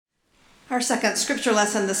Our second scripture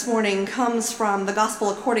lesson this morning comes from the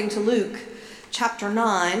Gospel according to Luke, chapter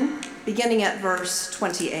 9, beginning at verse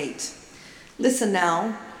 28. Listen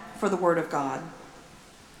now for the word of God.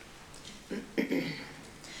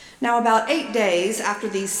 Now about 8 days after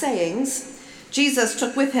these sayings, Jesus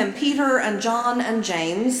took with him Peter and John and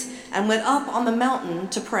James and went up on the mountain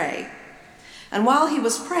to pray. And while he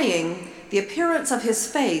was praying, the appearance of his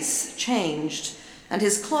face changed, and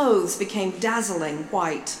his clothes became dazzling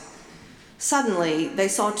white. Suddenly they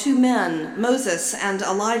saw two men, Moses and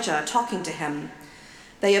Elijah, talking to him.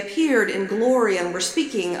 They appeared in glory and were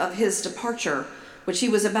speaking of his departure, which he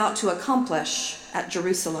was about to accomplish at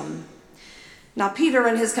Jerusalem. Now Peter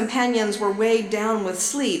and his companions were weighed down with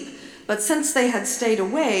sleep, but since they had stayed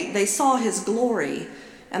awake, they saw his glory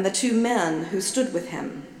and the two men who stood with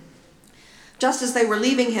him. Just as they were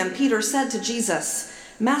leaving him, Peter said to Jesus,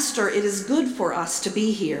 "Master, it is good for us to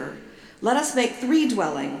be here. Let us make 3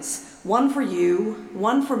 dwellings, one for you,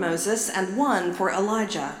 one for Moses, and one for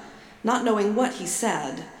Elijah," not knowing what he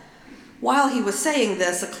said. While he was saying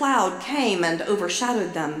this, a cloud came and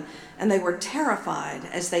overshadowed them, and they were terrified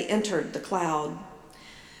as they entered the cloud.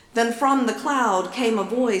 Then from the cloud came a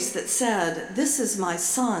voice that said, "This is my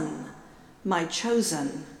son, my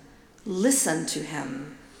chosen. Listen to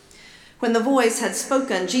him." When the voice had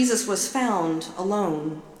spoken, Jesus was found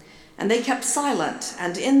alone, and they kept silent,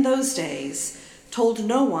 and in those days told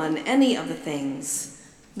no one any of the things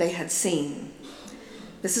they had seen.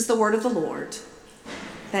 This is the word of the Lord.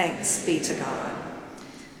 Thanks be to God.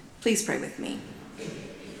 Please pray with me.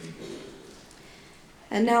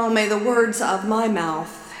 And now may the words of my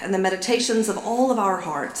mouth and the meditations of all of our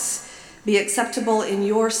hearts be acceptable in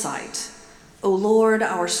your sight, O Lord,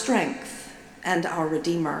 our strength and our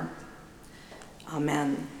Redeemer.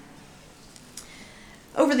 Amen.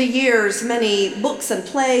 Over the years, many books and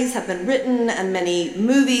plays have been written and many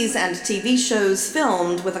movies and TV shows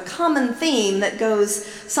filmed with a common theme that goes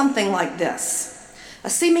something like this. A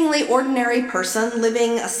seemingly ordinary person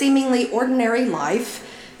living a seemingly ordinary life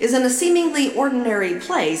is in a seemingly ordinary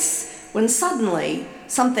place when suddenly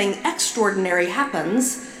something extraordinary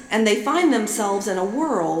happens and they find themselves in a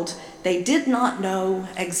world they did not know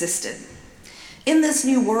existed. In this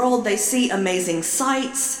new world, they see amazing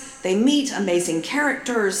sights, they meet amazing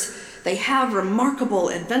characters, they have remarkable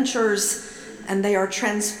adventures, and they are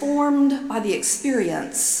transformed by the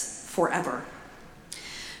experience forever.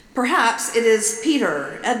 Perhaps it is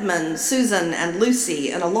Peter, Edmund, Susan, and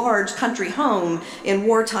Lucy in a large country home in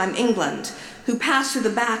wartime England who pass through the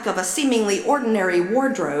back of a seemingly ordinary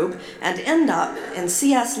wardrobe and end up in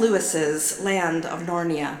C.S. Lewis's Land of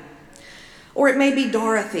Narnia. Or it may be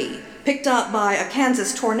Dorothy, picked up by a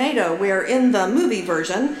Kansas tornado where in the movie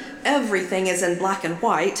version, everything is in black and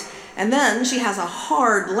white, and then she has a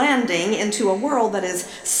hard landing into a world that is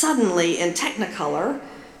suddenly in Technicolor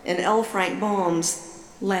in L. Frank Baum's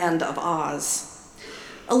Land of Oz.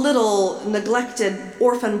 A little neglected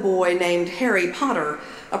orphan boy named Harry Potter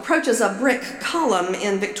approaches a brick column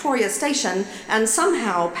in Victoria Station and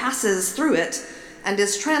somehow passes through it and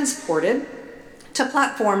is transported to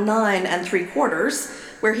platform 9 3/4,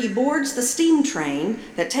 where he boards the steam train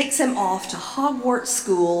that takes him off to Hogwarts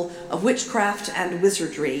School of Witchcraft and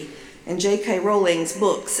Wizardry in J.K. Rowling's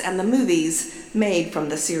books and the movies made from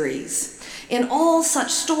the series. In all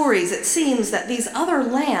such stories, it seems that these other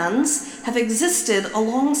lands have existed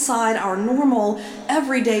alongside our normal,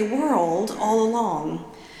 everyday world all along.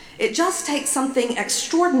 It just takes something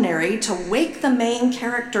extraordinary to wake the main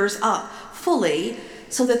characters up fully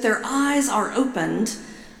so that their eyes are opened,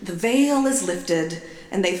 the veil is lifted,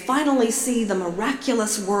 and they finally see the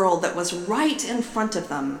miraculous world that was right in front of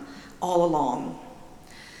them all along.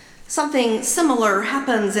 Something similar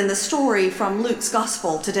happens in the story from Luke's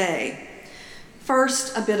Gospel today.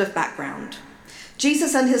 First, a bit of background.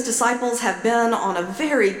 Jesus and his disciples have been on a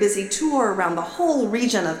very busy tour around the whole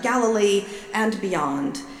region of Galilee and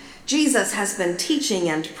beyond. Jesus has been teaching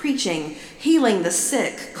and preaching, healing the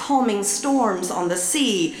sick, calming storms on the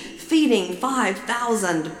sea, feeding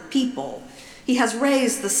 5,000 people. He has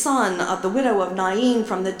raised the son of the widow of Nain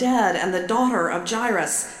from the dead and the daughter of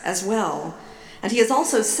Jairus as well. And he has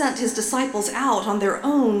also sent his disciples out on their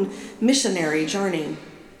own missionary journey.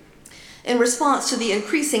 In response to the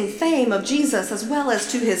increasing fame of Jesus as well as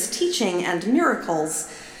to his teaching and miracles,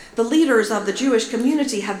 the leaders of the Jewish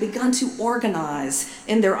community have begun to organize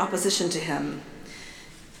in their opposition to him.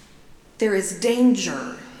 There is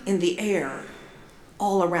danger in the air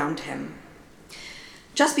all around him.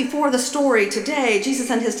 Just before the story today, Jesus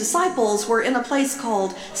and his disciples were in a place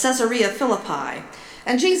called Caesarea Philippi,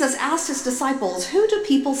 and Jesus asked his disciples, "Who do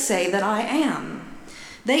people say that I am?"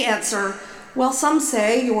 They answer, Well, some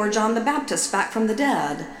say you're John the Baptist back from the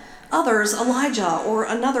dead. Others, Elijah or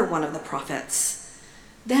another one of the prophets.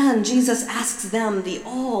 Then Jesus asks them the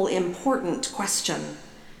all-important question,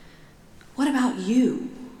 what about you?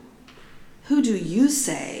 Who do you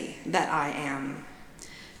say that I am?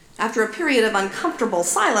 After a period of uncomfortable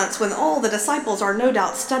silence, when all the disciples are no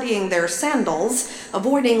doubt studying their sandals,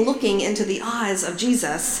 avoiding looking into the eyes of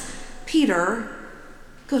Jesus, Peter,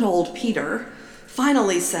 good old Peter,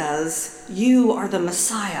 finally says, "You are the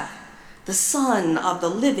Messiah, the Son of the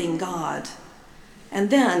living God." And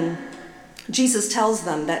then Jesus tells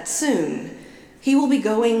them that soon he will be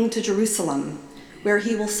going to Jerusalem, where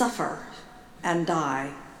he will suffer and die.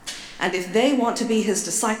 And if they want to be his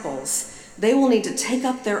disciples, they will need to take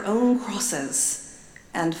up their own crosses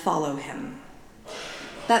and follow him.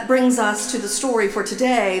 That brings us to the story for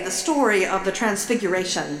today, the story of the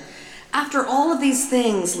Transfiguration. After all of these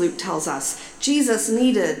things, Luke tells us, Jesus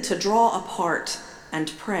needed to draw apart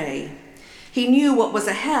and pray. He knew what was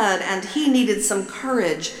ahead, and he needed some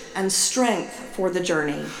courage and strength for the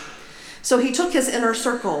journey. So he took his inner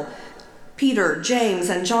circle, Peter, James,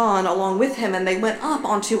 and John, along with him, and they went up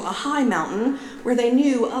onto a high mountain where they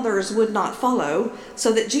knew others would not follow,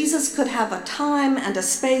 so that Jesus could have a time and a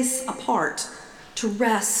space apart to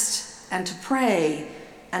rest and to pray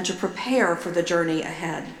and to prepare for the journey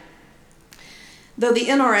ahead. Though the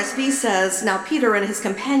NRSV says, "Now Peter and his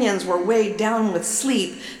companions were weighed down with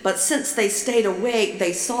sleep, but since they stayed awake,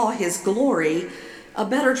 they saw his glory," a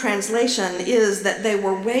better translation is that they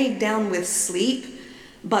were weighed down with sleep,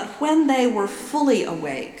 but when they were fully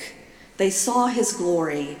awake, they saw his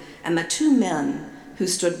glory and the two men who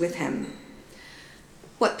stood with him.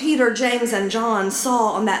 What Peter, James, and John saw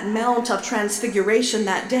on that Mount of Transfiguration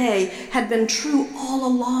that day had been true all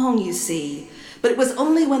along, you see. But it was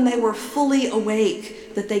only when they were fully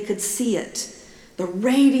awake that they could see it, the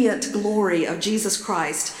radiant glory of Jesus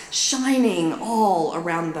Christ shining all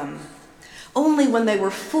around them. Only when they were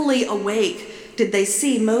fully awake did they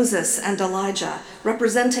see Moses and Elijah,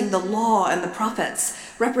 representing the law and the prophets,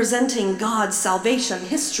 representing God's salvation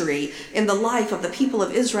history in the life of the people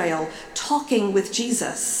of Israel, talking with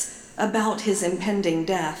Jesus about his impending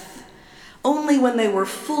death. Only when they were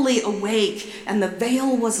fully awake and the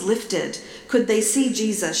veil was lifted could they see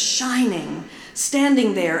Jesus shining,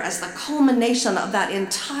 standing there as the culmination of that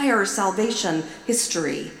entire salvation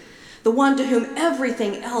history, the one to whom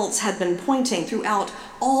everything else had been pointing throughout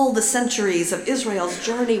all the centuries of Israel's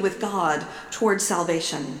journey with God towards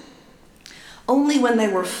salvation. Only when they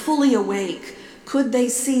were fully awake could they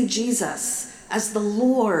see Jesus as the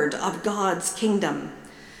Lord of God's kingdom,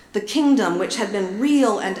 the kingdom which had been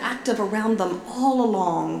real and active around them all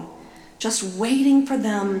along, just waiting for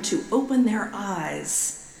them to open their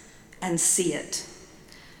eyes and see it.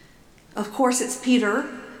 Of course, it's Peter,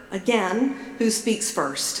 again, who speaks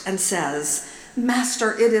first and says,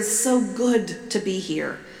 "Master, it is so good to be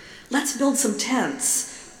here. Let's build some tents,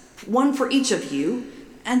 one for each of you,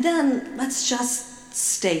 and then let's just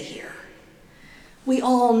stay here." We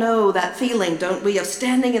all know that feeling, don't we, of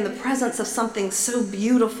standing in the presence of something so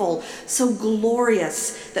beautiful, so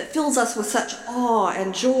glorious, that fills us with such awe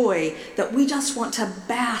and joy that we just want to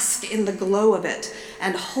bask in the glow of it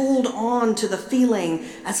and hold on to the feeling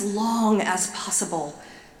as long as possible,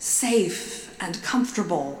 safe and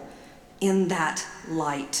comfortable in that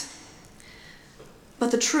light. But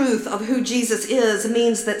the truth of who Jesus is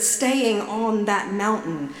means that staying on that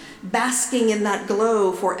mountain, basking in that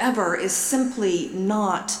glow forever, is simply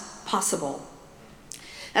not possible.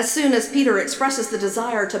 As soon as Peter expresses the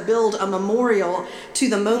desire to build a memorial to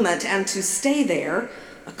the moment and to stay there,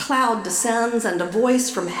 a cloud descends and a voice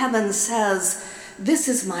from heaven says, "This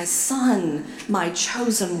is my Son, my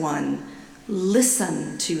chosen one.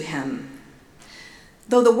 Listen to him."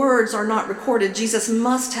 Though the words are not recorded, Jesus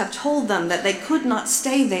must have told them that they could not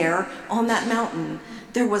stay there on that mountain.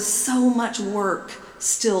 There was so much work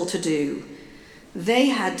still to do. They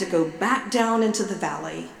had to go back down into the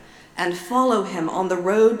valley and follow him on the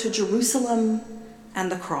road to Jerusalem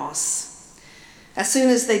and the cross. As soon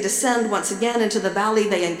as they descend once again into the valley,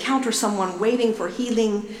 they encounter someone waiting for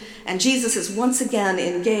healing, and Jesus is once again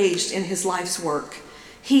engaged in his life's work.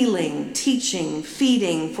 Healing, teaching,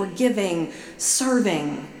 feeding, forgiving,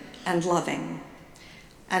 serving, and loving.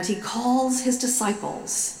 And he calls his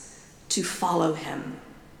disciples to follow him.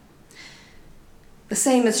 The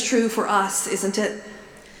same is true for us, isn't it?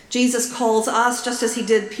 Jesus calls us, just as he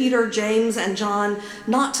did Peter, James, and John,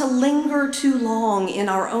 not to linger too long in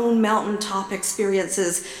our own mountaintop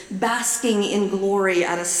experiences, basking in glory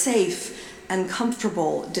at a safe and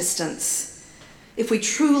comfortable distance. If we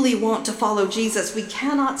truly want to follow Jesus, we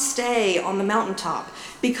cannot stay on the mountaintop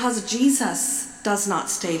because Jesus does not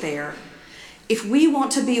stay there. If we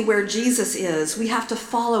want to be where Jesus is, we have to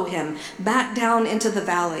follow him back down into the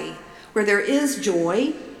valley where there is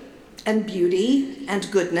joy and beauty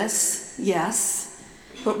and goodness, yes,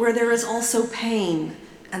 but where there is also pain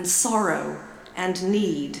and sorrow and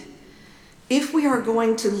need. If we are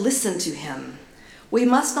going to listen to him, we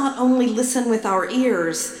must not only listen with our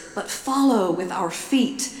ears, but follow with our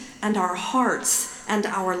feet and our hearts and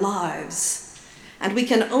our lives. And we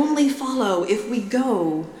can only follow if we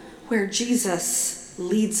go where Jesus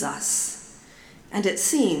leads us. And it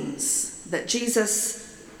seems that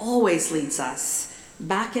Jesus always leads us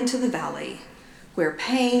back into the valley where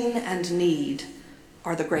pain and need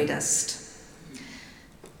are the greatest.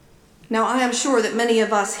 Now, I am sure that many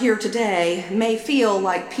of us here today may feel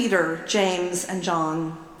like Peter, James, and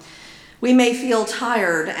John. We may feel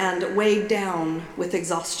tired and weighed down with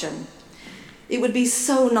exhaustion. It would be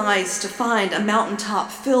so nice to find a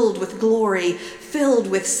mountaintop filled with glory, filled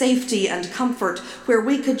with safety and comfort, where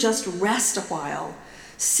we could just rest a while,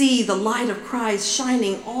 see the light of Christ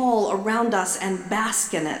shining all around us and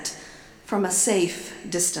bask in it from a safe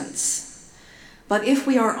distance. But if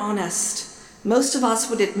we are honest, most of us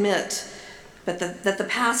would admit that the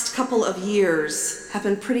past couple of years have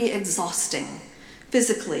been pretty exhausting,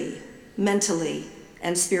 physically, mentally,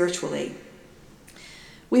 and spiritually.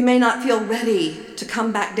 We may not feel ready to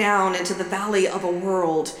come back down into the valley of a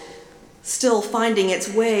world still finding its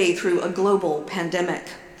way through a global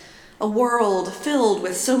pandemic, a world filled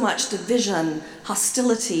with so much division,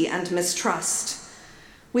 hostility, and mistrust.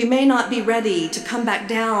 We may not be ready to come back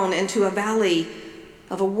down into a valley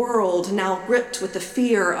of a world now gripped with the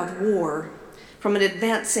fear of war from an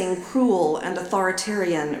advancing, cruel, and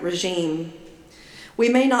authoritarian regime. We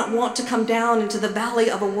may not want to come down into the valley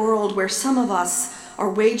of a world where some of us are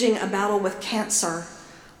waging a battle with cancer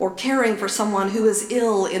or caring for someone who is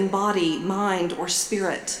ill in body, mind, or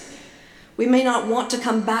spirit. We may not want to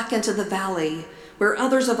come back into the valley where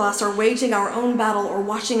others of us are waging our own battle or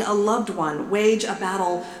watching a loved one wage a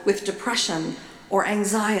battle with depression or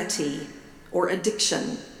anxiety or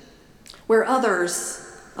addiction, where others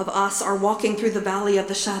of us are walking through the valley of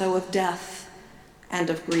the shadow of death and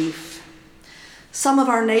of grief. Some of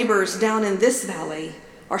our neighbors down in this valley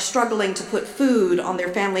are struggling to put food on their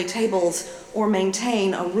family tables or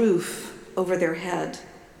maintain a roof over their head.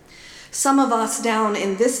 Some of us down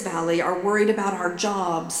in this valley are worried about our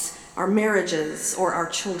jobs, our marriages, or our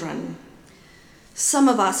children. Some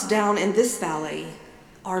of us down in this valley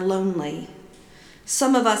are lonely.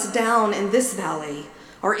 Some of us down in this valley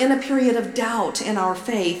are in a period of doubt in our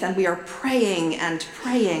faith, and we are praying and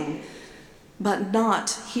praying, but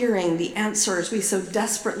not hearing the answers we so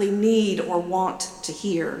desperately need or want to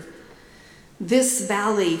hear. This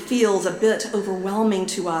valley feels a bit overwhelming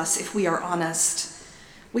to us if we are honest.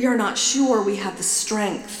 We are not sure we have the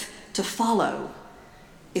strength to follow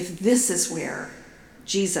if this is where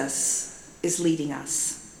Jesus is leading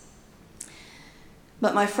us.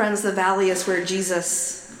 But my friends, the valley is where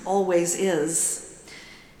Jesus always is.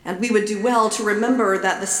 And we would do well to remember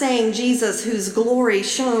that the same Jesus whose glory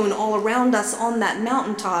shone all around us on that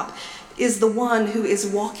mountaintop is the one who is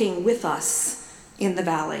walking with us in the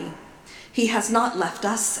valley. He has not left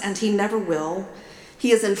us, and he never will.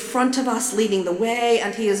 He is in front of us leading the way,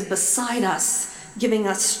 and he is beside us, giving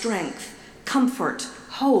us strength, comfort,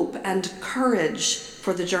 hope, and courage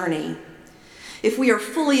for the journey. If we are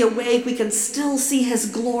fully awake, we can still see his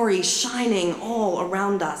glory shining all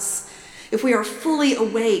around us. If we are fully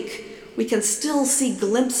awake, we can still see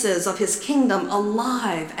glimpses of his kingdom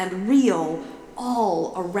alive and real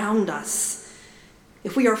all around us.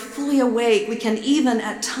 If we are fully awake, we can even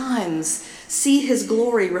at times see his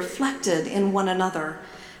glory reflected in one another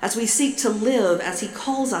as we seek to live as he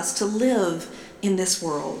calls us to live in this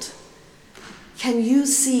world. Can you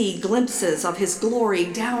see glimpses of his glory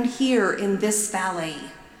down here in this valley?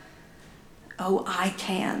 Oh, I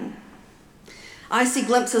can. I see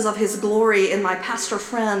glimpses of his glory in my pastor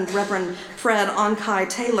friend, Reverend Fred Onkai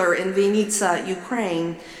Taylor in Vinnytsia,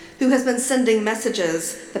 Ukraine, who has been sending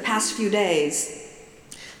messages the past few days,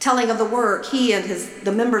 telling of the work he and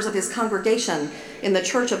the members of his congregation in the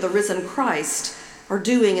Church of the Risen Christ are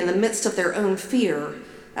doing in the midst of their own fear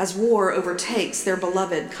as war overtakes their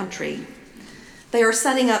beloved country. They are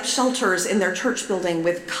setting up shelters in their church building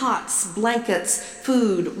with cots, blankets,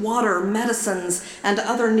 food, water, medicines, and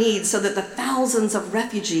other needs so that the thousands of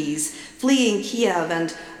refugees fleeing Kiev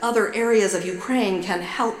and other areas of Ukraine can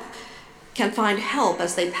find help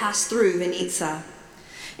as they pass through Vinnytsia.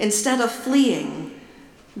 Instead of fleeing,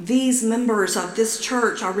 These members of this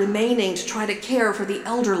church are remaining to try to care for the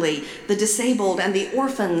elderly, the disabled, and the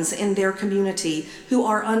orphans in their community who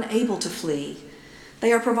are unable to flee.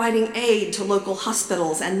 They are providing aid to local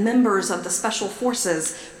hospitals and members of the special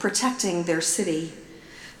forces protecting their city.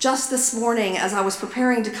 Just this morning, as I was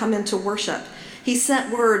preparing to come into worship, he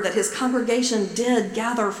sent word that his congregation did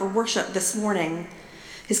gather for worship this morning.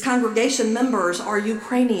 His congregation members are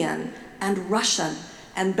Ukrainian and Russian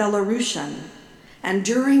and Belarusian. And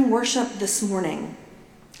during worship this morning,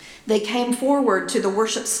 they came forward to the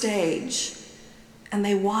worship stage and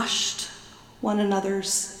they washed one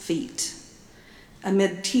another's feet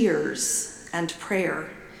amid tears and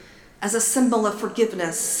prayer as a symbol of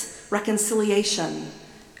forgiveness, reconciliation,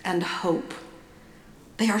 and hope.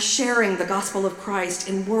 They are sharing the gospel of Christ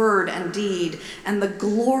in word and deed, and the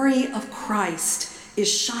glory of Christ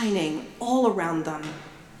is shining all around them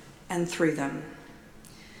and through them.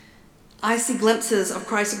 I see glimpses of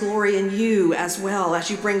Christ's glory in you as well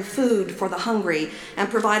as you bring food for the hungry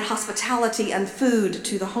and provide hospitality and food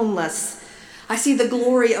to the homeless. I see the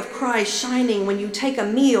glory of Christ shining when you take a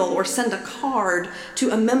meal or send a card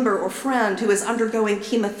to a member or friend who is undergoing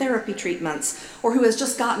chemotherapy treatments or who has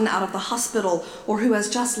just gotten out of the hospital or who has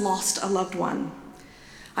just lost a loved one.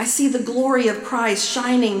 I see the glory of Christ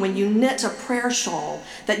shining when you knit a prayer shawl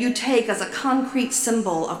that you take as a concrete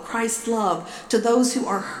symbol of Christ's love to those who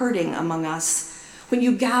are hurting among us, when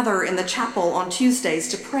you gather in the chapel on Tuesdays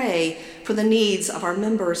to pray for the needs of our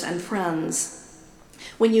members and friends,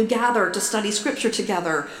 when you gather to study scripture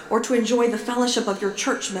together or to enjoy the fellowship of your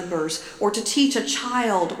church members or to teach a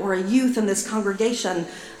child or a youth in this congregation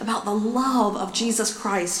about the love of Jesus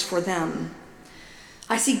Christ for them.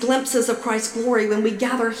 I see glimpses of Christ's glory when we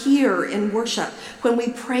gather here in worship, when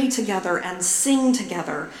we pray together and sing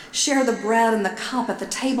together, share the bread and the cup at the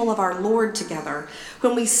table of our Lord together,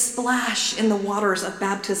 when we splash in the waters of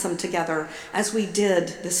baptism together, as we did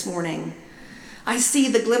this morning. I see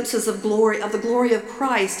the glimpses of the glory of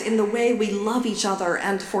Christ in the way we love each other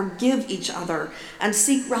and forgive each other and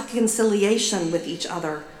seek reconciliation with each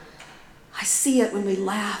other. I see it when we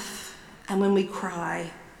laugh and when we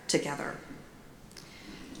cry together.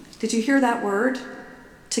 Did you hear that word?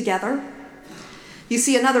 Together? You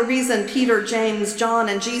see, another reason Peter, James, John,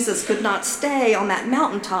 and Jesus could not stay on that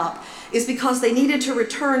mountaintop is because they needed to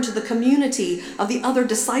return to the community of the other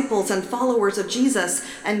disciples and followers of Jesus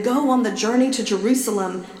and go on the journey to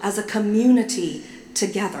Jerusalem as a community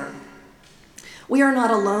together. We are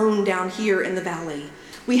not alone down here in the valley.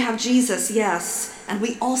 We have Jesus, yes, and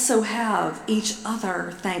we also have each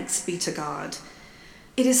other, thanks be to God.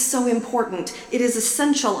 It is so important, it is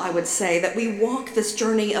essential, I would say, that we walk this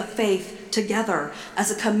journey of faith together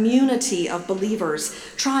as a community of believers,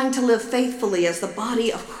 trying to live faithfully as the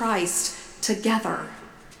body of Christ together.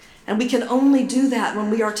 And we can only do that when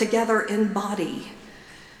we are together in body.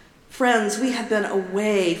 Friends, we have been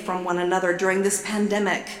away from one another during this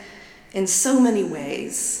pandemic in so many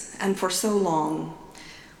ways and for so long.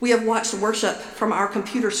 We have watched worship from our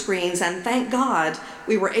computer screens, and thank God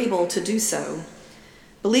we were able to do so.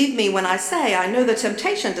 Believe me when I say I know the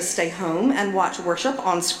temptation to stay home and watch worship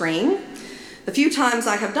on screen. The few times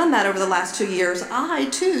I have done that over the last 2 years, I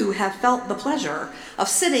too have felt the pleasure of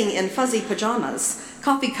sitting in fuzzy pajamas,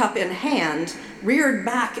 coffee cup in hand, reared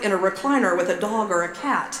back in a recliner with a dog or a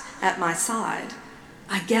cat at my side.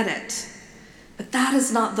 I get it. But that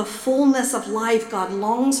is not the fullness of life God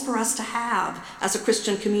longs for us to have as a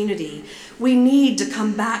Christian community. We need to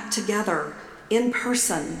come back together in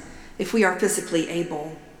person if we are physically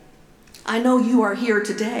able. I know you are here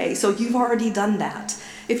today, so you've already done that.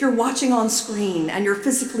 If you're watching on screen and you're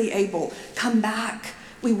physically able, come back.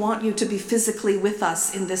 We want you to be physically with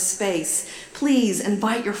us in this space. Please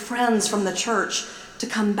invite your friends from the church to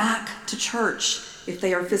come back to church if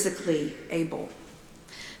they are physically able.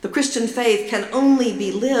 The Christian faith can only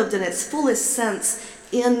be lived in its fullest sense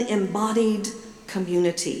in embodied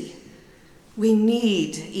community. We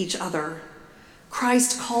need each other.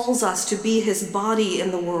 Christ calls us to be his body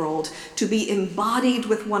in the world, to be embodied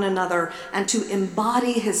with one another, and to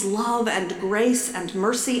embody his love and grace and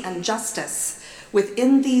mercy and justice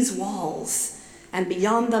within these walls and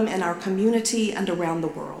beyond them in our community and around the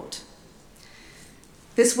world.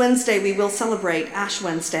 This Wednesday, we will celebrate Ash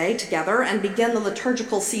Wednesday together and begin the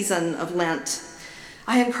liturgical season of Lent.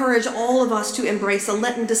 I encourage all of us to embrace a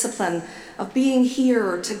Lenten discipline of being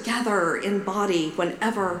here together in body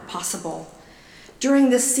whenever possible.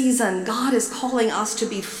 During this season, God is calling us to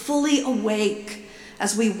be fully awake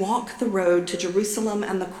as we walk the road to Jerusalem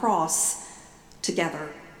and the cross together.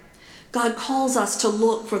 God calls us to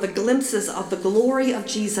look for the glimpses of the glory of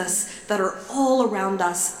Jesus that are all around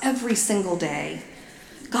us every single day.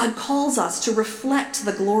 God calls us to reflect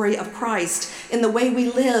the glory of Christ in the way we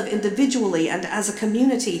live individually and as a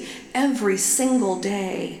community every single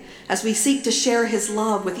day, as we seek to share his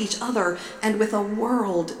love with each other and with a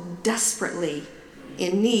world desperately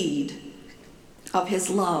in need of his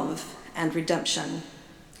love and redemption.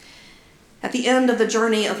 At the end of the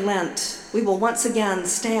journey of Lent, we will once again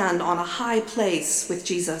stand on a high place with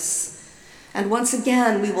Jesus, and once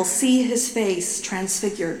again we will see his face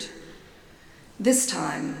transfigured, this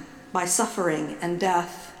time by suffering and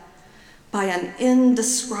death, by an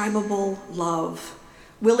indescribable love,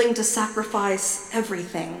 willing to sacrifice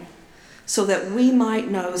everything so that we might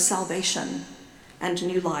know salvation and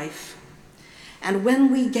new life. And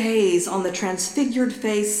when we gaze on the transfigured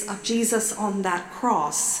face of Jesus on that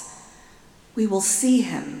cross, we will see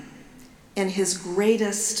him in his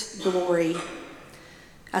greatest glory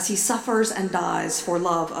as he suffers and dies for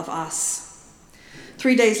love of us.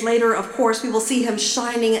 3 days later, of course, we will see him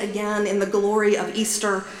shining again in the glory of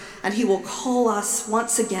Easter, and he will call us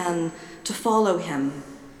once again to follow him,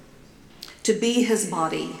 to be his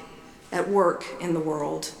body at work in the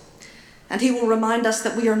world. And he will remind us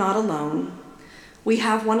that we are not alone. We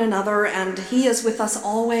have one another, and he is with us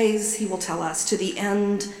always, he will tell us, to the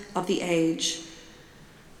end of the age.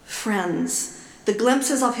 Friends, the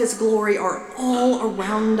glimpses of his glory are all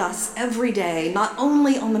around us every day, not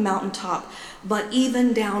only on the mountaintop, but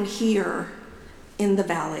even down here in the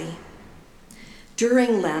valley.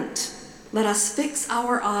 During Lent, let us fix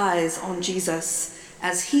our eyes on Jesus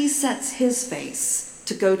as he sets his face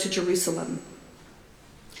to go to Jerusalem.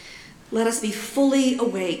 Let us be fully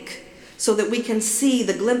awake so that we can see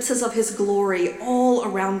the glimpses of his glory all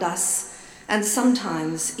around us and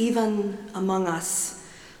sometimes even among us.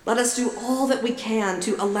 Let us do all that we can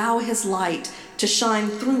to allow his light to shine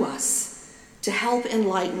through us, to help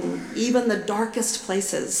enlighten even the darkest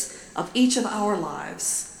places of each of our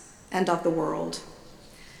lives and of the world.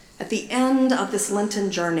 At the end of this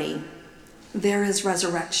Lenten journey, there is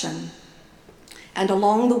resurrection. And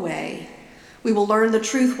along the way, we will learn the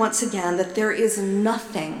truth once again that there is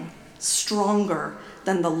nothing stronger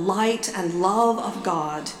than the light and love of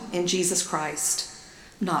God in Jesus Christ.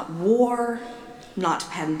 Not war, not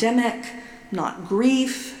pandemic, not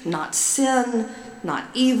grief, not sin, not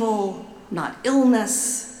evil, not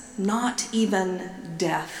illness, not even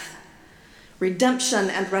death. Redemption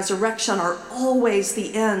and resurrection are always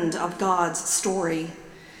the end of God's story,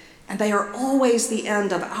 and they are always the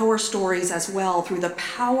end of our stories as well, through the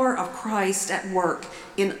power of Christ at work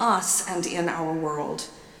in us and in our world.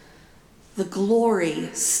 The glory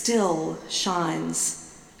still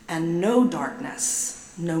shines, and no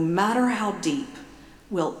darkness, no matter how deep,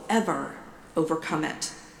 will ever overcome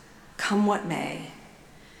it, come what may.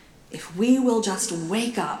 If we will just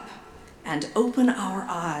wake up and open our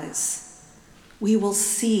eyes, we will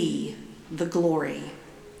see the glory,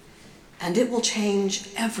 and it will change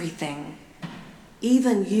everything,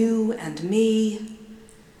 even you and me,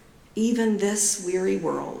 even this weary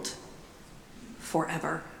world,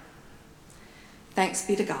 forever. Thanks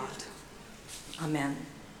be to God. Amen.